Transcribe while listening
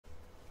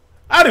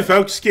Howdy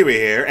folks, Keywii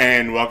here,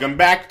 and welcome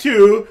back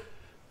to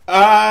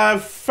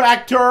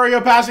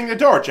Factorio Passing the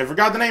Torch. I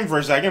forgot the name for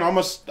a second,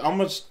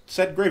 almost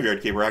said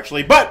Graveyard Keeper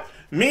actually, but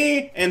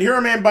me and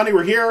Heromanbunny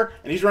were here,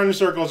 and he's running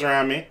circles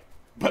around me,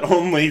 but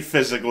only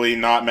physically,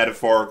 not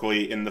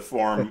metaphorically, in the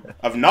form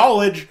of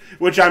knowledge,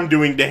 which I'm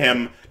doing to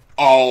him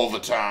all the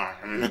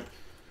time.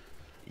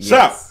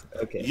 Yes.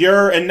 So, okay.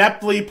 You're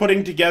ineptly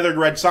putting together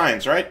red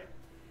science, right?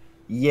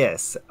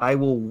 Yes, I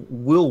will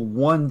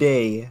one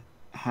day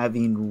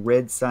having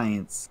red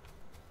science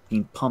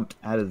being pumped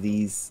out of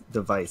these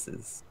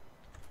devices.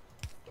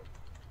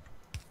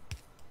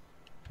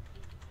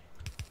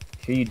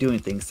 Hear you doing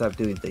things, stop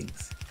doing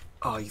things.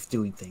 Oh, he's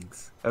doing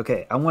things.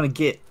 Okay, I want to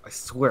get, I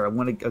swear, I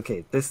want to,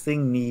 okay, this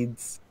thing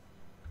needs...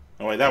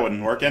 Oh wait, that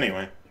wouldn't work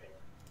anyway.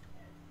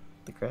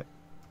 The crap?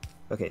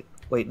 Okay,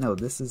 wait, no,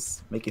 this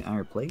is making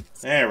iron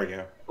plates? There we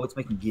go. Oh, it's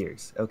making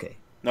gears, okay.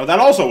 No, that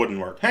also wouldn't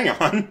work. Hang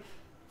on.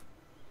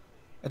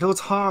 I know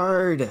it's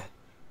hard.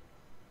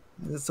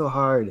 It's so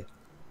hard.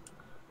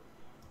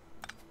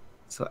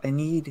 So I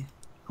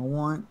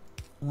want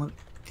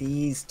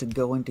these to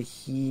go into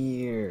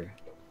here.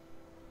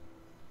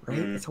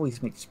 Right? That's how we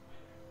make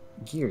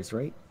gears,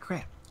 right?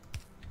 Crap.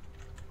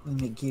 How do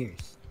we make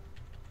gears?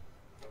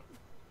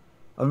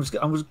 I'm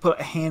just put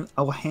a hand.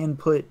 I'll hand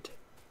put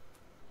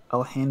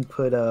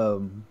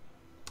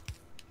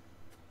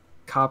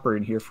copper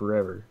in here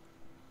forever.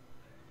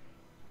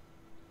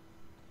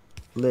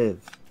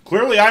 Live.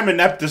 Clearly I'm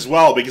inept as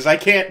well, because I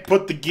can't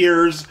put the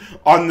gears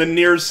on the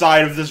near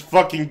side of this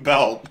fucking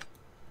belt.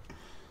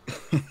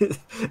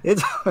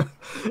 It's hard.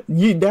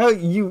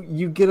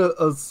 You get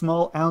a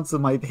small ounce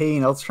of my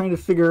pain. I was trying to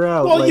figure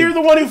out. Well, like, you're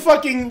the one who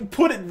fucking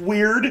put it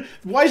weird.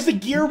 Why is the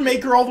gear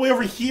maker all the way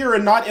over here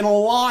and not in a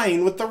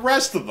line with the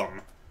rest of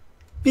them?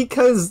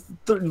 Because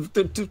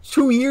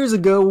 2 years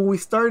ago when we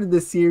started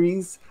this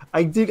series,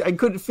 I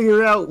couldn't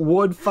figure out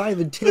 1, 5,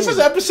 and 10. This is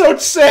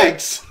episode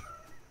 6.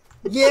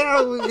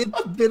 Yeah,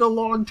 it's been a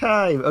long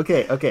time.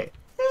 Okay.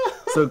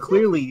 So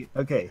clearly,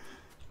 okay.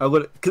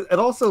 And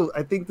also,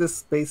 I think this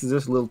space is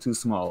just a little too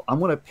small. I'm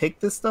gonna pick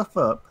this stuff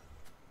up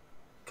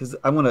because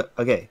I'm gonna.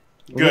 Okay.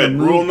 Good.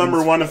 Rule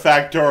number 1 of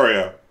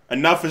Factorio: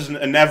 enough is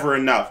never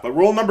enough. But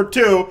rule number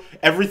 2: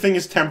 everything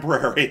is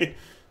temporary.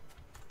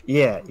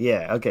 Yeah.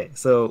 Okay.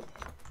 So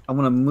I'm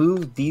gonna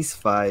move these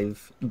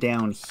 5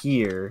 down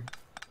here,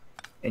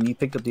 and you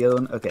picked up the other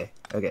one.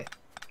 Okay.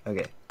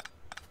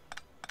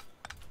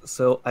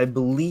 So I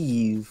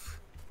believe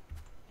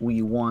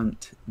we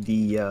want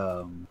the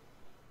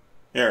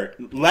Here,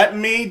 let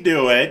me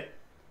do it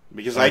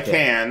because I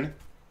can.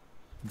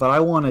 But I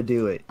want to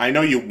do it. I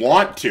know you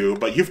want to,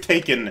 but you've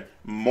taken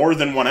more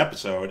than 1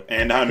 episode,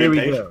 and I'm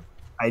impatient. Here we go.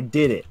 I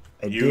did it.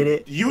 I did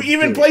it. You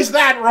even placed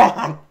that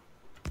wrong.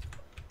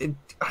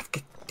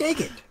 Dang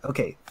it.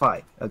 Okay,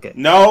 fine. Okay.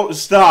 No,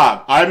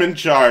 stop. I'm in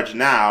charge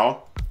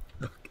now.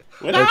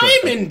 When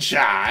I'm in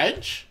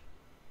charge.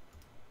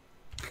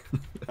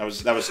 That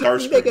was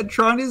Starscream.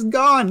 Megatron is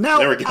gone. Now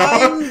there we go.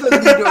 I'm the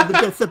leader of the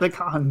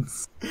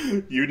Decepticons.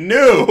 You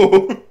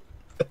knew.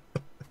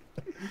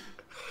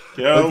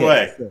 Go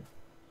away. So,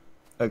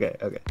 okay.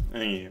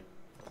 Thank you.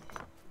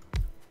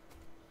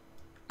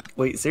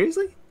 Wait,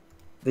 seriously?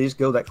 They just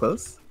go that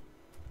close?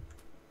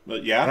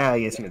 But yeah. I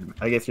guess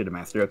you're the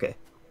master. Okay.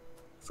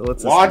 So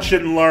let's watch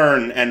and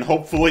learn, and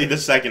hopefully the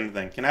second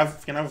thing. Can I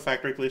have a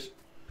factory, please?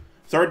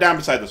 Throw it down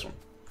beside this one.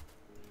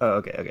 Oh,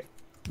 okay.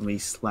 Let me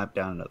slap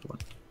down another one.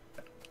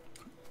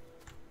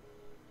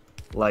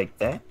 Like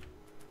that?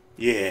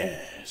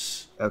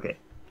 Yes. Okay.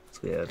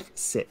 So we have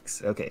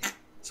 6. Okay.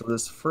 So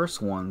this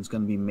first one's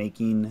going to be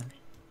making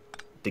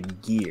the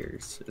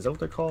gears. Is that what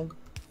they're called?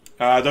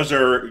 Those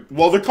are...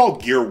 Well, they're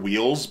called gear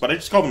wheels, but I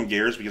just call them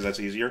gears because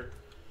that's easier.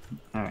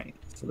 Alright.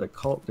 So they're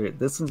called...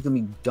 This one's going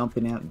to be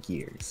dumping out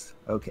gears.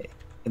 Okay.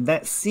 And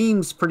that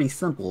seems pretty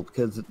simple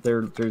because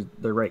they're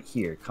right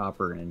here.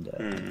 Copper and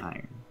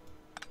iron.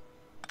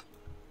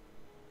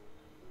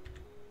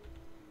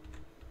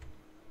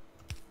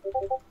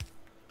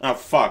 Oh,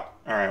 fuck.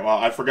 Alright, well,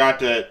 I forgot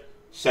to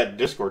set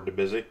Discord to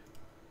busy.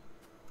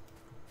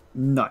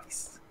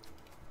 Nice.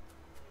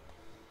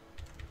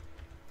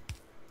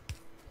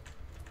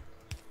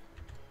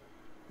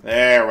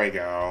 There we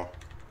go.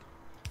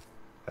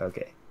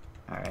 Okay.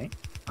 Alright.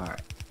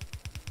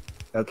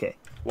 Okay.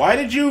 Why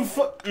did you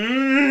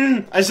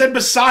I said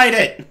beside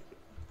it!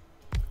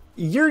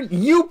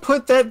 You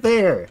put that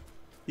there!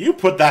 You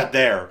put that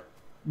there.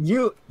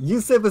 You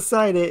said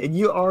beside it,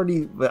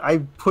 and but I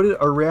put it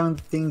around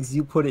things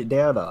you put it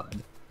down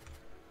on.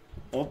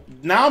 Well,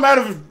 now I'm out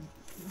of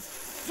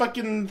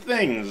fucking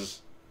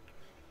things.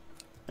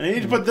 I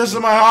need to put this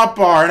in my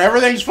hotbar, and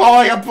everything's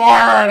falling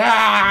apart!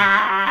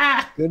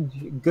 Ah!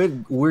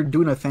 Good. We're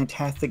doing a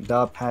fantastic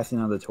job passing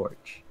on the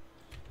torch.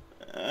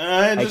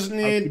 I just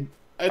need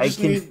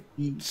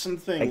some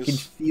things. I can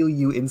feel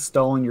you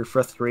installing your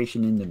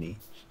frustration into me.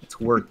 It's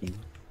working.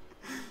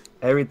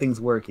 Everything's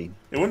working.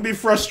 It wouldn't be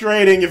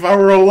frustrating if I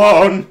were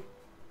alone.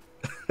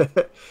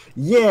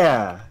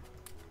 Yeah.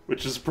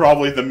 Which is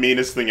probably the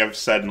meanest thing I've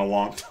said in a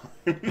long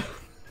time.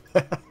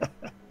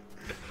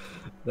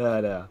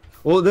 No, no.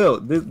 Well, no.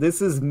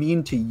 This is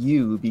mean to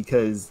you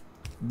because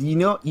you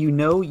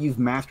know you've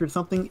mastered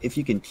something if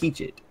you can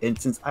teach it, and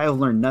since I have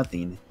learned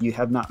nothing, you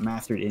have not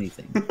mastered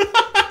anything.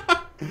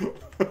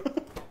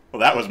 Well,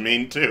 that was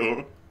mean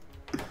too.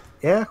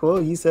 Yeah.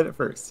 Well, you said it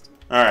first.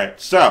 All right.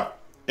 So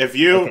if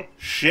you Okay.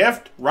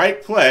 shift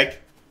right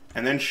click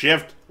and then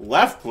shift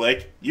left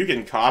click, you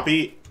can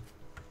copy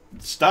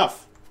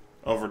stuff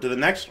over to the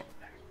next one.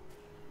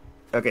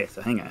 Okay.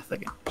 So hang on a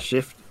second.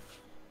 Shift.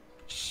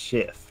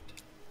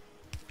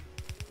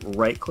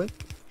 Right click.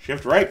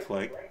 Shift right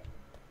click.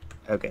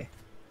 Okay.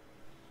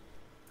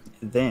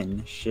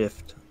 Then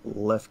shift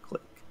left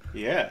click.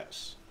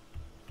 Yes.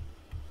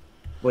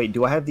 Wait,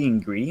 do I have the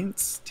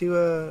ingredients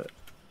to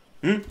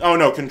Oh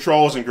no,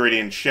 controls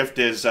ingredients. Shift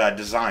is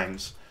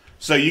designs.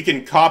 So you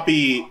can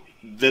copy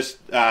this.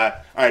 All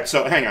right.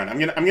 So hang on. I'm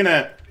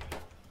gonna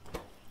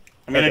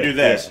Okay, do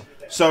this.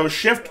 yeah. So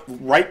shift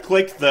right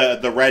click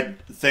the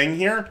red thing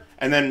here,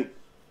 and then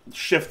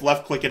shift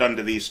left click it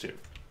onto these two.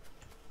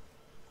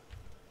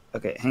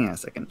 Okay, hang on a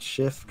second.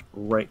 Shift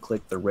right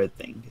click the red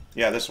thing.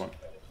 Yeah, this one.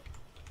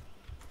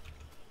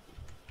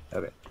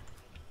 Okay.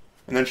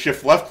 And then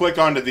shift left click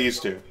onto these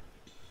two.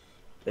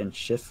 Then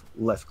shift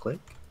left click.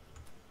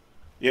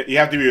 You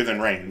have to be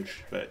within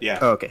range, but yeah.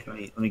 Oh, okay.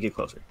 Let me get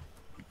closer.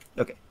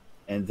 Okay.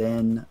 And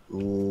then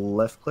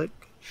left click.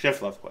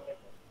 Shift left click.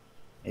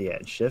 Yeah,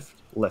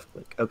 shift left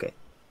click. Okay.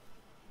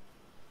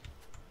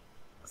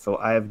 So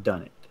I have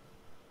done it.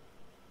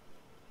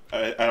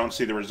 I don't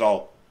see the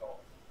result.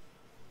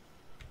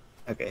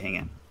 Okay, hang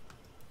on.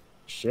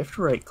 Shift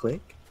right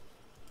click.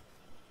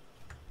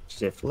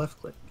 Shift left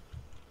click.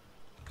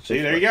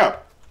 See, there you go.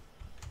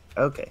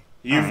 Okay.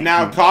 You've Alright,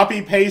 now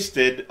copy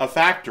pasted a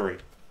factory.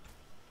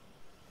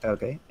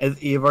 Okay.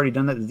 You've already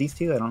done that to these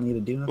two? I don't need to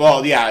do nothing?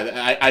 Well,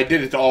 yeah, I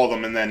did it to all of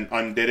them and then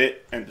undid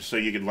it, and so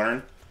you could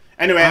learn.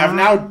 Anyway, I've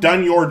now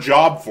done your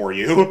job for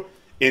you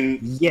in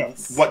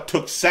Yes. what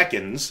took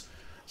seconds.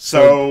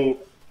 So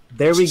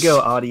There we go,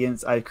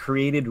 audience. I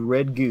created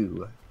red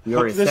goo. We hook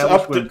already this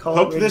established up we're to gonna call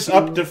it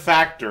red goo.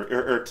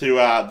 factor or to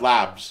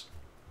labs.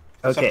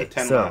 It's Okay, up to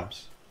 10 so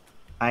labs.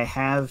 I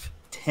have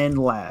 10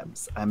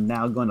 labs. I'm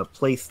now going to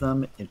place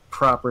them in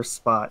proper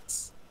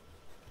spots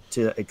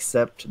to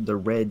accept the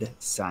red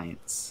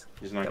science.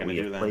 He's not that going to we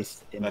do have that.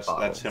 placed in That's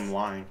bottles. him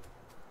lying.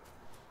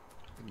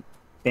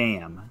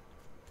 Bam.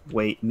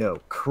 Wait,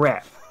 no.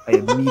 Crap. I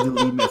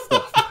immediately messed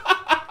up.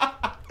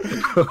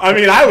 I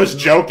mean, I was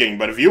joking,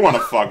 but if you want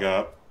to fuck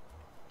up.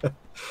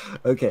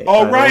 Okay.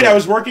 Oh, right, I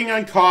was working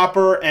on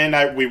copper,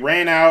 and we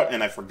ran out,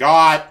 and I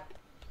forgot.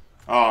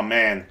 Oh,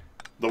 man.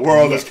 The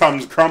world has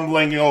come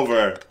crumbling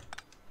over.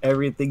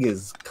 Everything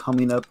is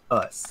coming up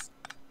us.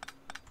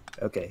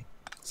 Okay.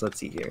 So let's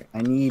see here.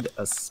 I need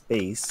a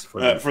space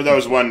for... For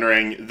those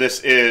wondering,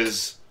 this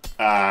is...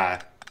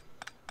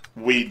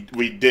 we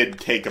did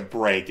take a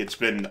break. It's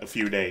been a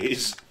few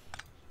days.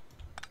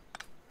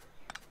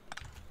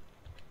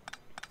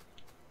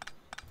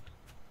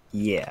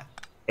 Yeah.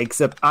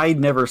 Except I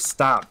never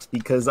stopped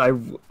because I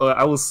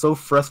was so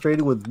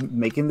frustrated with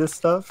making this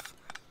stuff.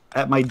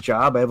 At my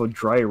job, I have a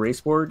dry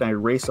erase board, and I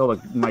erased all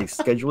my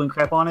scheduling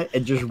crap on it,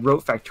 and just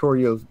wrote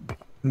Factorio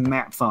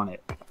maps on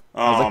it.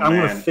 I was like, man.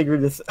 I'm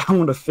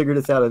gonna figure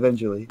this out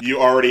eventually. You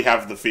already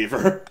have the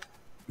fever.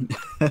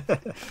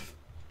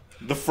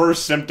 The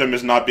first symptom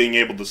is not being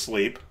able to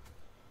sleep.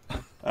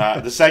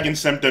 The second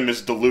symptom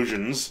is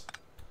delusions.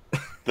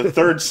 The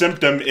third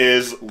symptom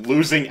is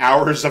losing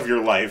hours of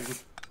your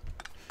life.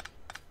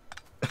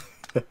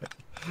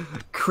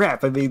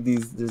 Crap, I made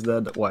these just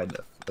not wide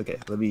enough. Okay,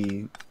 let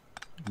me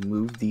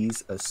move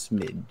these a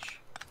smidge.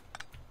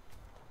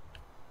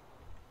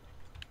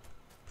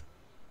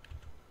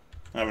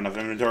 I have enough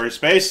inventory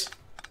space.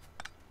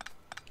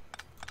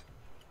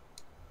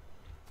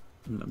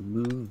 I'm gonna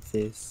move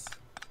this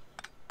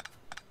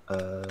a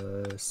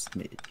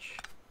smidge.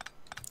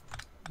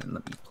 And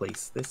let me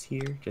place this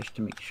here just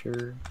to make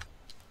sure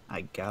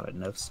I got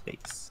enough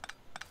space.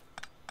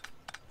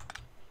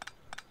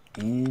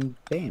 And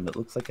bam, it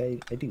looks like I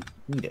do.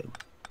 Neato.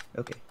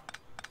 Okay.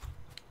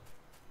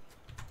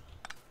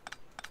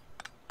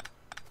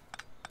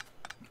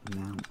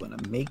 Now I'm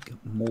gonna make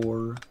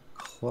more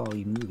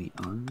quality movie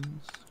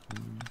arms.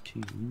 1,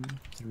 2,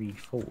 3,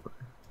 4.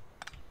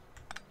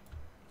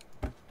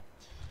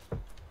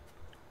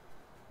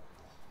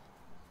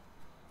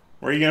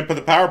 Where are you going to put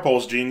the power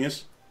poles,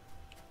 genius?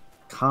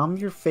 Calm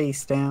your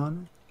face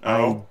down.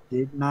 Oh. I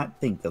did not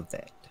think of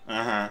that.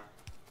 Uh-huh.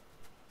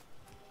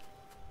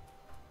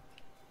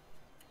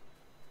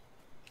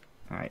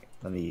 Alright,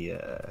 let me,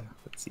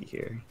 let's see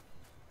here.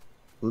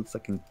 Looks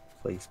like I can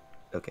place...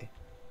 Okay.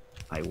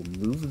 I will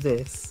move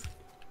this,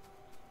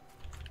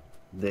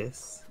 and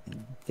this,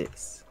 and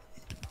this,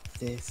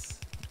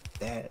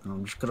 that, and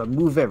I'm just gonna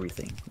move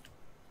everything.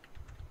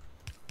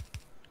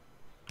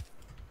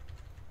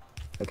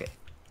 Okay.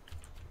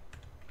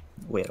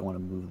 Wait, I want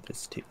to move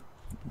this too.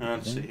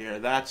 Let's see here.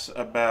 That's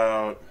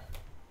about...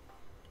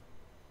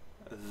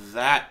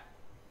 that...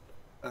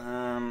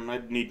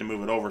 I'd need to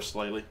move it over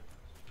slightly.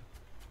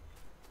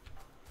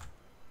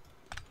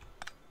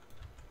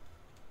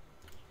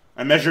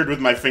 I measured with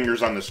my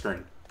fingers on the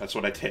screen. That's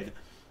what I did.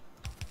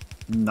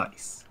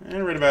 Nice.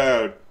 And right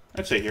about,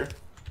 I'd say here.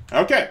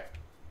 Okay.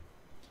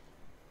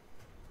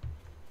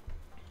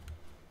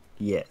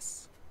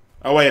 Yes.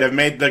 Oh wait, I've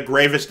made the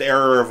gravest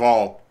error of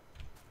all.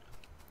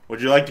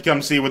 Would you like to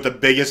come see what the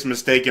biggest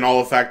mistake in all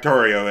of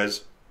Factorio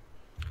is?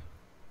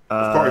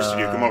 Of course you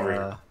do. Come over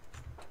here.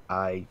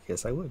 I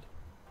guess I would.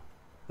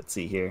 Let's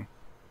see here.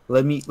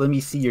 Let me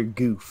see your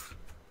goof.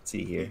 Let's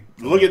see here.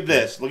 Look at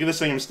this. Look at this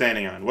thing I'm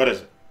standing on. What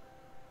is it?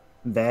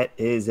 That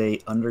is a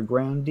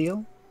underground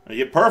deal.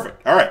 Yeah,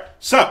 perfect. All right.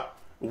 So,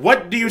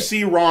 what do you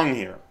see wrong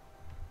here?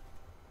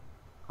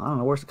 I don't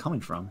know where's it coming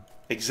from.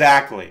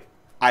 Exactly.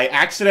 I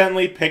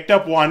accidentally picked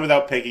up one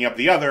without picking up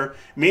the other,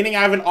 meaning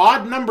I have an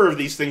odd number of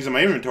these things in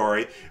my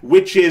inventory,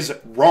 which is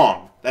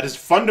wrong. That is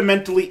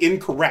fundamentally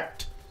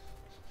incorrect.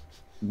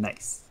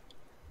 Nice.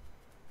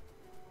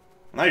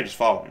 Now you're just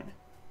following me.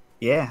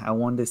 Yeah, I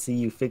wanted to see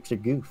you fix your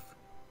goof.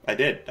 I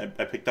did.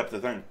 I picked up the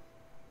thing.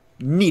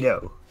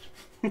 Neato.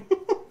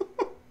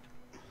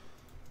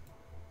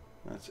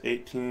 That's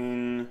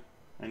 18.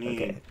 I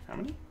need... Okay. How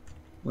many?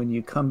 When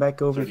you come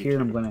back over 32. here,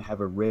 I'm going to have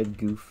a red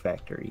goof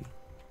factory.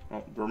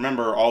 Well,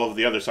 remember, all of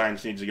the other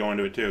science needs to go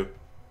into it, too.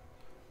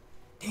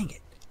 Dang it.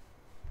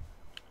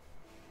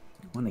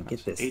 I want to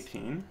get this.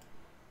 18.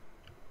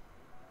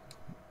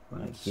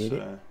 Want to get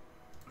it?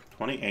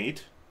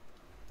 28.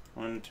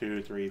 1,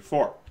 2, 3,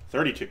 4.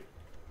 32.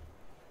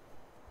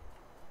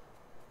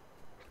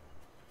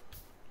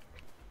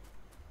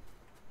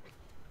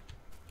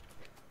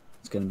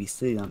 It's going to be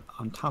sitting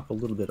on top a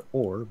little bit of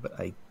ore, but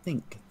I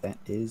think that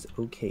is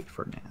okay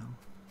for now.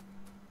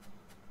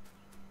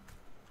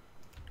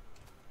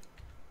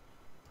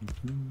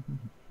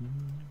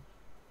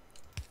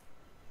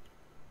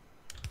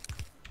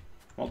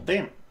 Well,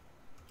 damn it.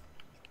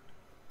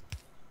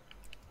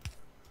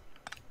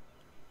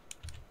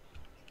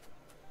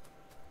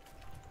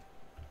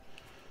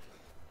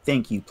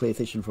 Thank you,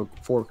 PlayStation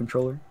 4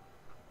 controller.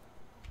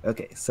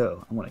 Okay,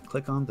 so I'm going to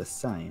click on the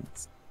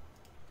science.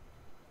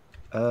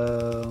 Right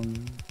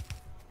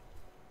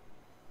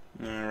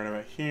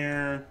about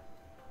here.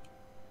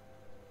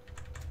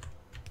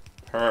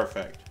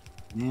 Perfect.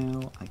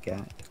 Now I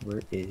got,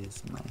 where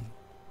is my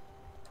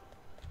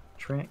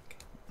track?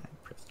 I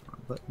pressed the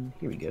wrong button.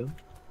 Here we go.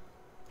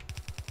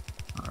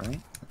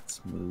 Alright, let's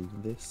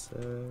move this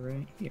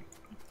right here.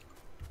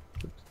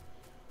 Oops.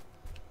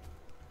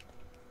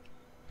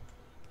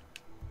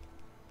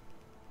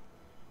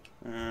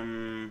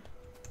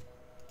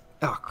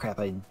 Oh crap,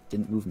 I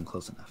didn't move him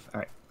close enough.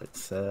 Alright,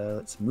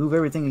 let's move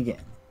everything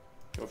again.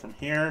 Go from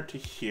here to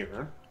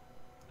here.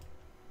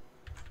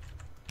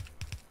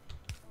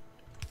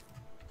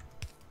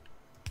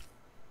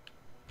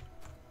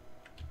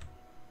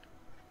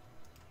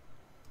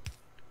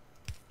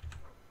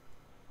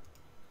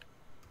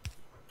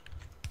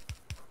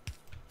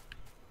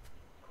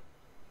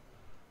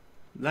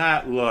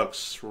 That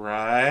looks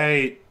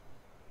right.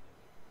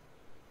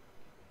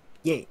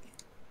 Yay.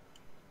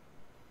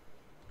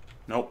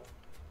 Nope.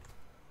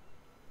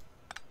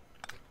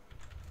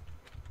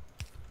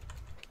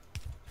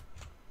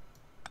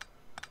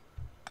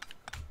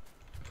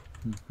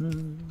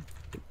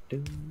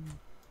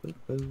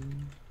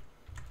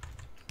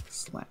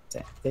 Slap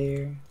that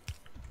there.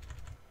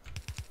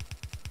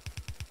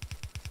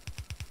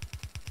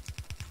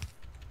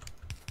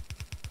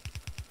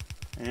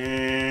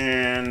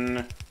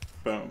 And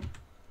boom.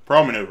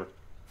 Pro maneuver.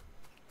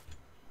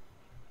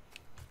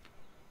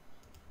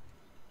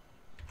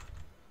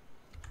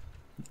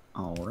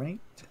 Alright.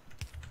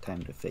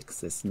 Time to fix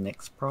this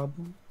next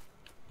problem.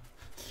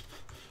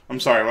 I'm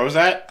sorry, what was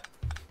that?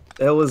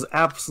 That was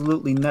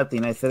absolutely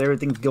nothing. I said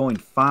everything's going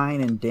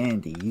fine and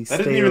dandy. You That stay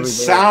didn't even over there.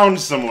 sound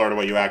similar to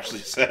what you actually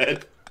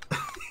said.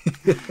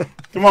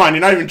 Come on, you're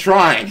not even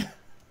trying.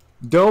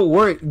 Don't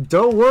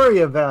worry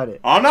about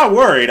it. I'm not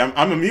worried.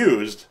 I'm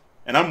amused.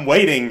 And I'm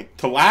waiting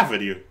to laugh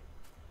at you.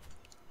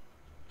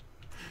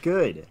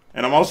 Good.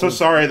 And I'm also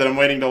sorry that I'm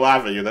waiting to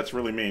laugh at you. That's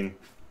really mean.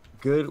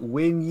 Good.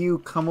 When you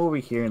come over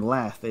here and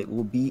laugh, it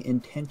will be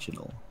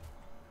intentional.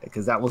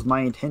 Because that was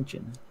my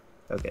intention.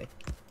 Okay.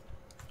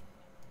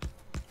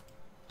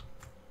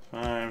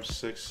 5,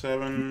 6,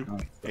 7,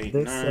 Alright, 8,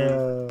 this,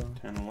 9,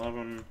 10,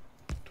 11,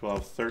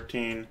 12,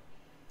 13,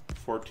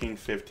 14,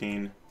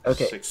 15,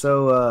 Okay, 16.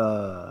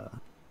 so,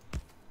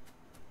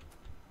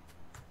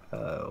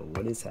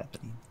 what is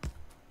happening?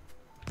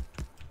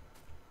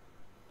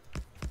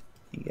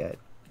 You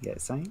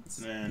got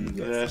science? And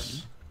You got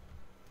this.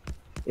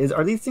 science.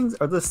 Are these things,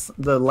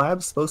 the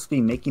labs supposed to be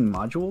making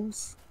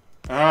modules?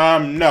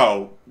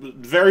 No.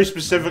 Very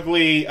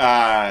specifically,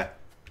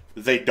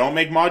 they don't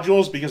make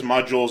modules because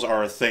modules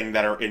are a thing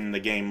that are in the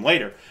game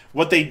later.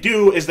 What they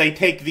do is they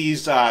take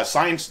these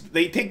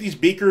they take these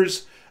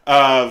beakers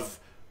of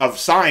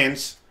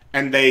science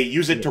and they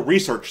use it to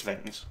research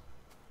things.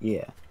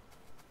 Yeah.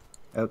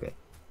 Okay.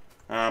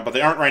 But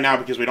they aren't right now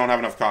because we don't have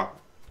enough copper.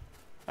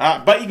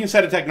 But you can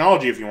set a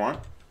technology if you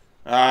want.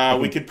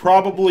 We could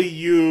probably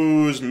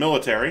use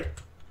military.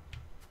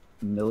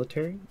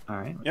 Military?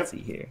 Alright, let's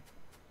Yep. see here.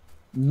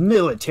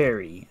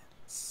 Military.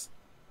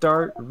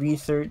 Start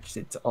research.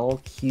 It's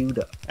all queued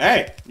up.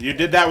 Hey, you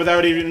did that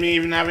without me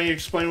even having to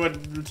explain what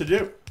to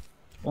do.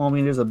 Well, I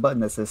mean, there's a button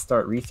that says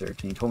start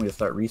research, and you told me to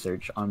start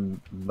research on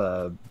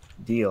the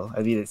deal.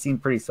 I mean, it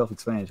seemed pretty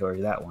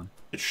self-explanatory, that one.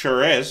 It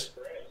sure is.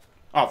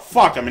 Oh,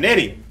 fuck, I'm an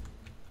idiot.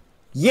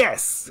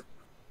 Yes!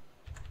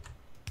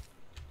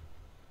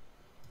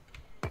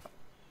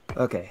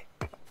 Okay.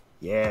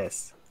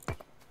 Yes.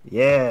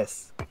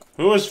 Yes.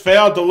 Who has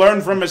failed to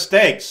learn from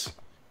mistakes?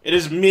 It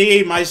is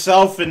me,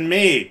 myself, and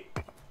me.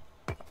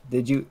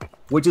 Did you...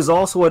 Which is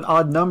also an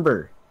odd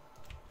number.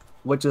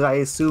 Which is, I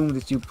assume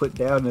that you put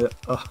down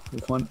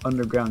one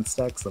underground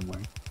stack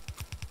somewhere.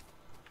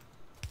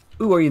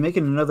 Ooh, are you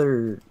making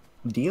another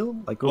deal?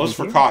 Like Well, it's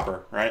for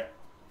copper, right?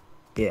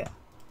 Yeah.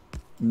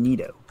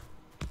 Neato.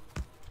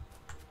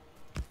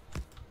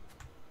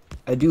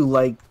 I do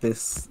like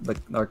this, like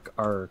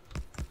our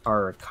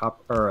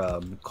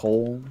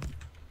coal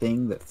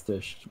thing that's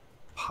just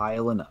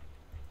piling up.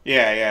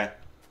 Yeah, yeah.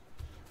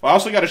 Well, I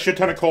also got a shit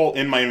ton of coal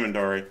in my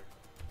inventory.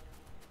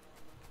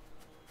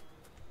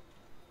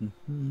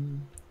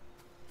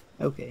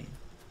 Okay.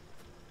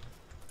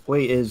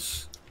 Wait,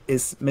 is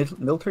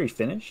military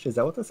finished? Is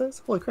that what this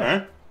says? Holy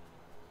crap! Huh?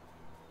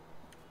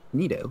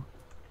 Neato.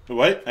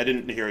 What? I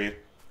didn't hear you.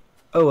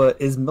 Oh,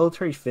 is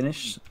military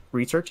finished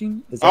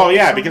researching? Is that Oh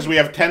yeah, because we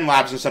have 10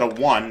 labs instead of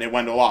 1. It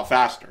went a lot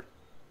faster.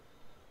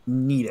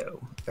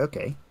 Neato.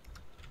 Okay.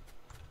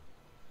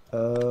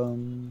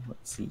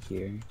 Let's see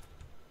here.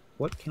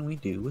 What can we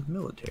do with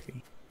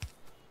military?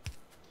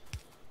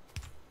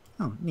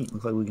 Oh, neat.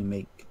 Looks like we can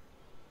make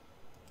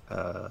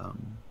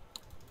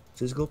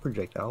physical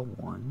projectile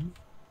 1,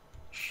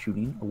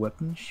 shooting a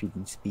weapon,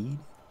 shooting speed.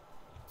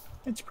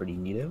 That's pretty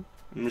neato.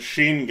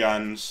 Machine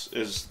guns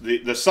is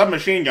the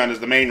submachine gun is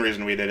the main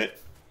reason we did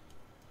it.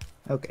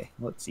 Okay,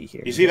 let's see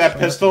here. You see that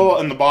pistol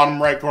in the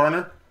bottom right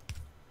corner?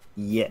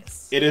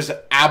 Yes. It is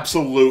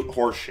absolute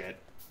horseshit.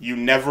 You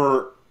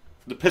never...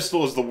 The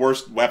pistol is the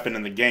worst weapon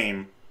in the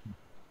game.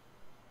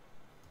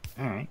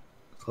 Alright.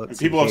 So and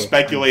people have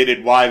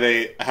speculated why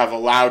they have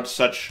allowed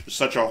such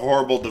a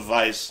horrible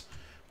device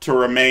to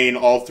remain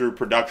all through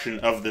production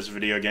of this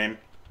video game.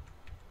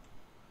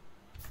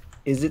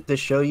 Is it to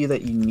show you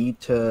that you need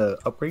to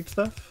upgrade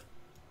stuff?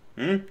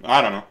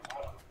 I don't know.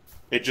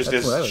 It just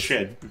is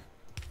shit. Thinking.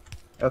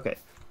 Okay.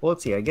 Well,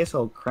 let's see. I guess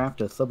I'll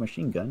craft a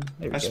submachine gun.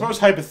 I suppose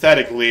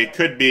hypothetically it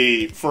could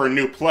be for a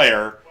new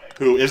player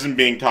who isn't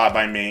being taught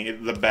by me,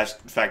 the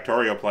best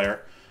Factorio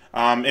player.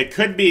 It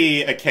could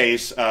be a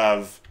case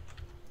of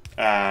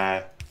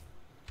that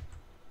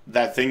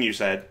thing you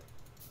said.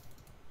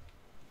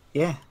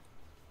 Yeah.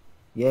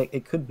 Yeah,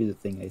 it could be the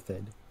thing I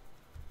said.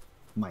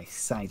 My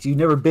science. You've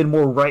never been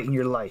more right in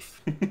your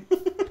life.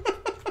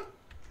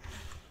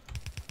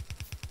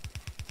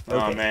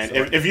 Oh, man.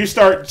 So if you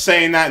start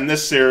saying that in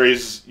this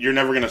series, you're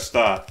never going to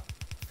stop.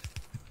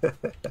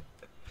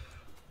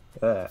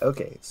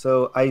 Okay,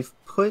 so I've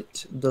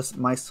put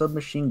my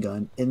submachine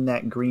gun in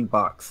that green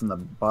box in the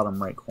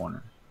bottom right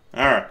corner.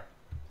 Alright.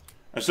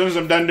 As soon as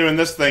I'm done doing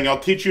this thing, I'll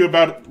teach you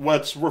about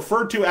what's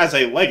referred to as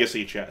a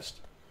legacy chest.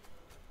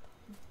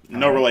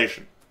 No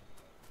relation.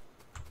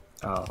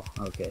 Oh,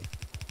 okay.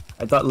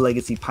 I thought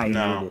legacy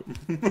pioneered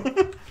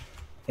it.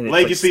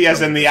 Legacy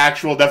as in the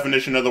actual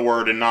definition of the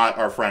word and not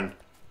our friend.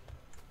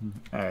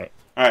 Alright.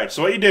 Alright,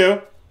 so what you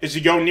do is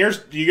you go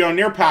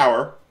near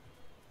power.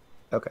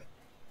 Okay.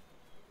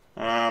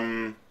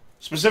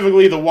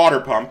 Specifically the water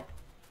pump.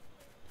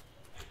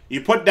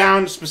 You put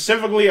down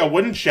specifically a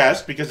wooden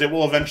chest because it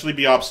will eventually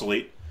be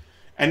obsolete.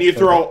 And you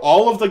throw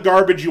all of the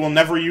garbage you will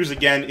never use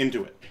again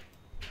into it.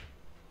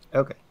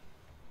 Okay.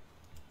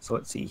 So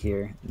let's see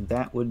here.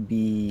 That would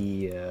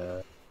be...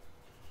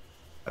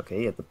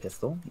 Okay, at the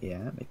pistol. Yeah,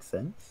 that makes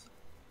sense.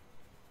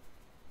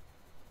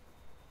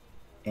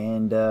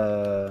 And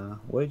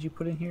what did you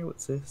put in here?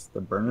 What's this? The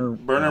burner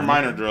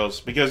miner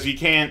drills, because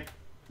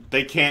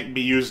they can't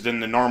be used in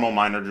the normal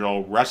miner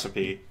drill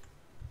recipe.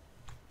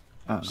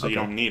 Oh, so you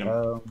don't need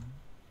them.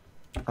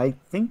 I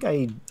think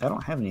I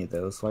don't have any of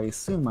those, so I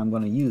assume I'm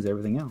going to use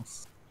everything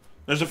else.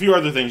 There's a few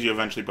other things you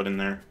eventually put in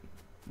there,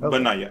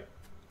 but not yet.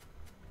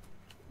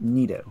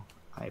 Neato.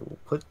 I will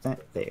put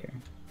that there.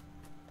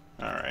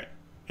 Alright.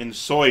 In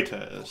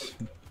Soitas.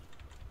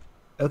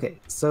 Okay,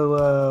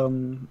 so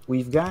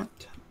we've got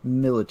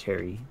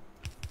military.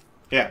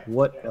 Yeah.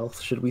 What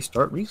else should we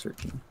start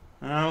researching?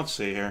 Let's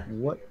see here.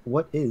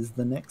 What is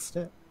the next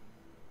step?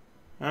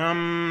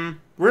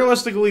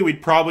 Realistically,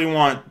 we'd probably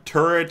want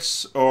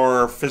turrets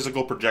or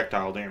physical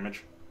projectile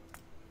damage.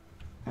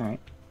 Alright.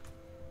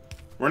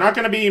 We're not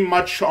going to be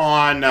much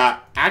on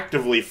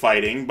actively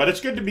fighting, but it's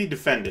good to be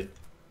defended.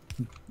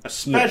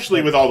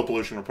 Especially with all the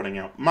pollution we're putting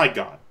out. My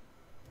god.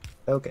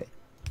 Okay.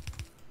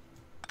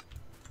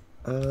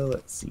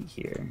 Let's see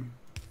here.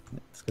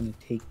 It's going to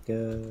take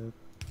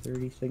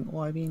 30 seconds.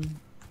 Well, I mean...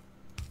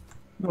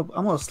 I'm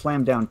going to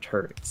slam down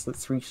turrets.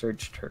 Let's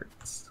research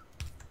turrets.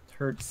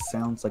 Turrets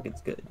sounds like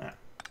it's good. Yeah.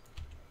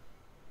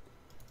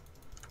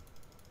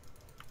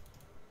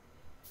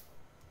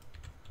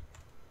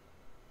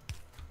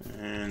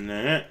 And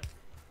then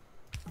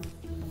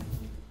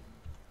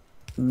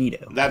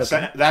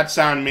Neato. That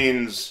sound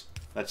means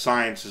that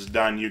science is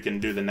done. You can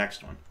do the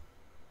next one.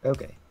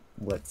 Okay,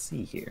 let's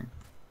see here.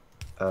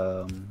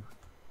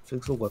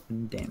 Physical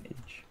weapon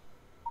damage.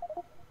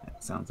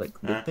 That sounds like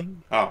a good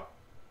thing. Oh.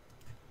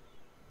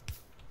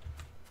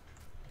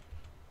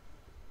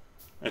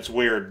 It's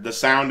weird. The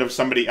sound of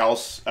somebody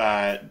else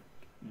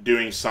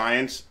doing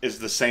science is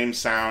the same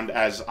sound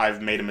as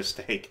I've made a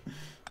mistake.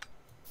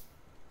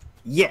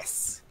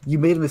 Yes! You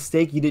made a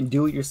mistake, you didn't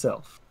do it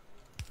yourself.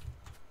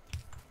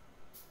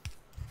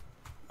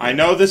 I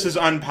know this is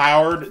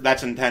unpowered.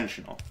 That's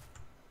intentional.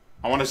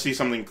 I want to see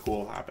something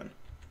cool happen.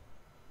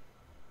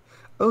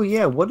 Oh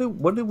yeah, what do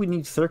we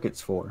need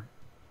circuits for?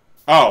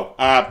 Oh,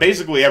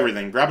 basically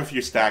everything. Grab a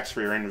few stacks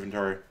for your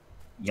inventory.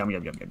 Yum,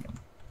 yum, yum, yum, yum.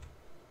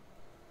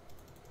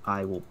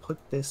 I will put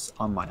this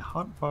on my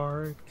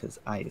hotbar, because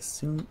I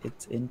assume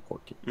it's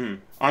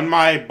important. On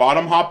my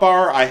bottom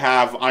hotbar, I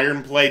have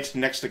iron plates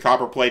next to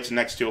copper plates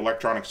next to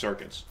electronic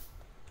circuits.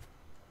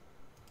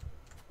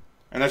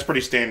 And that's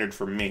pretty standard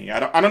for me. I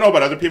don't know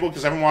about other people,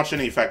 because I haven't watched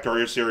any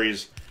Factorio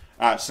series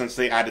since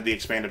they added the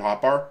expanded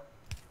hotbar.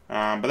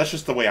 But that's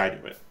just the way I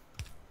do it.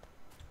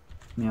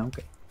 Yeah,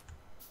 okay.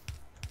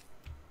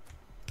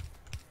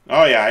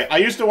 Oh yeah, I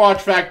used to watch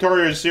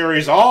Factorio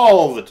series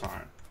all the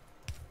time.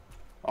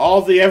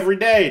 All the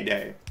everyday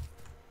day.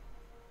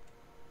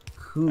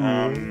 Cool.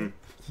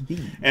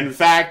 In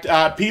fact,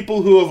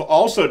 people who have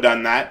also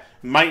done that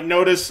might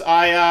notice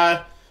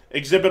I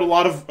exhibit a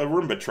lot of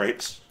Roomba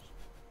traits.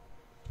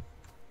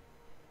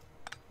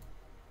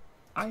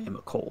 I am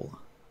a coal.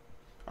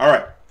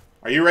 Alright.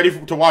 Are you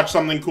ready to watch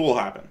something cool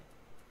happen?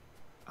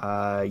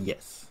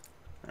 Yes.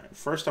 Alright,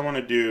 first I want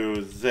to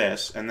do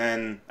this, and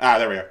then...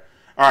 there we are.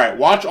 Alright,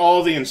 watch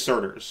all the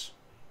inserters.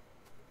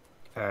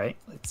 Alright,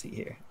 let's see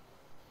here.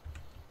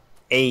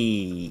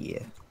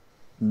 Hey,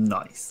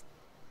 nice.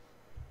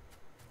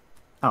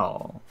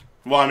 Oh.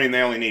 Well, I mean,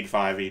 they only need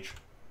 5 each.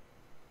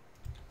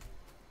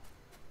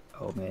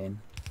 Oh, man.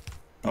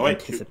 Oh, wait,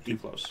 too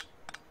close.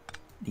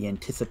 The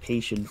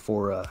anticipation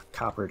for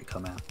copper to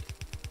come out.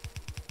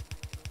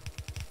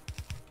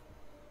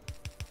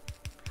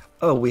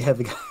 Oh, we have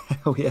a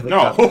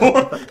No.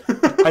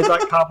 I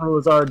thought copper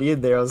was already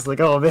in there. I was like,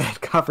 oh man,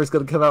 copper's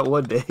gonna come out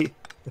one day.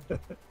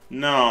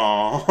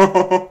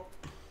 No.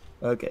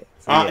 Okay.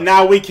 So yeah.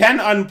 Now we can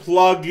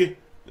unplug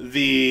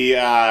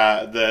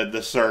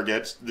the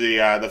circuits,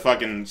 the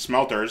fucking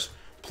smelters,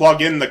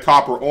 plug in the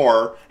copper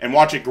ore, and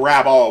watch it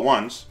grab all at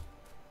once.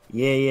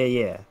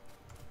 Yeah.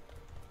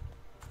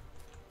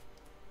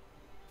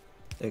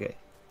 Okay.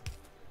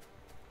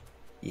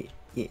 Yeah.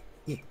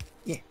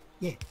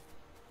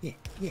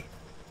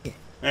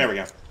 There we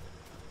go.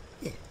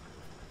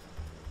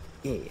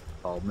 Yeah.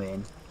 Oh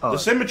man. Oh. The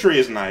symmetry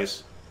is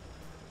nice.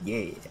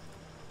 Yeah.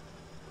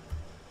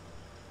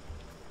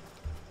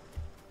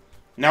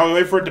 Now we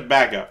wait for it to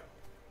back up.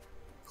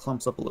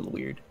 Clumps up a little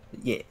weird.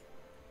 Yeah.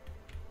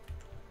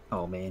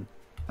 Oh man.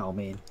 Well,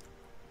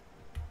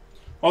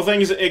 the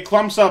thing is, it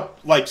clumps up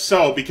like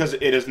so because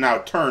it is now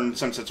turned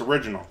since it's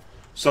original,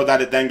 so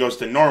that it then goes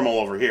to normal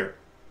over here.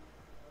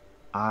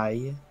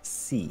 I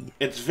see.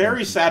 It's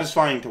very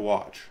satisfying to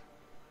watch.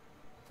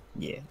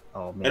 Yeah.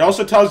 Oh man. It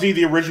also tells you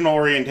the original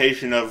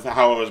orientation of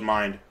how it was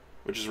mined,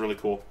 which is really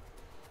cool.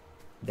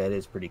 That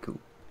is pretty cool.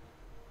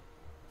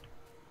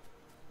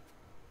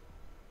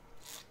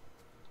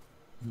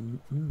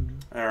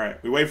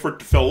 Alright, we wait for it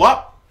to fill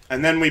up,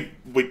 and then we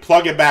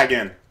plug it back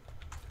in.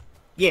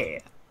 Yeah.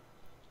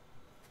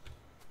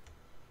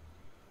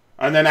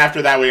 And then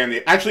after that, we end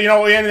the... Actually, you know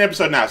what? We end the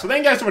episode now. So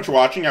thank you guys so much for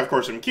watching. Of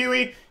course, I'm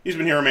Keywii. He's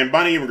been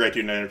Heromanbunny. You've been great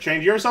to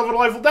interchange yourself a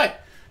delightful day.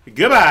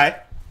 Goodbye.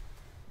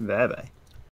 Bye-bye.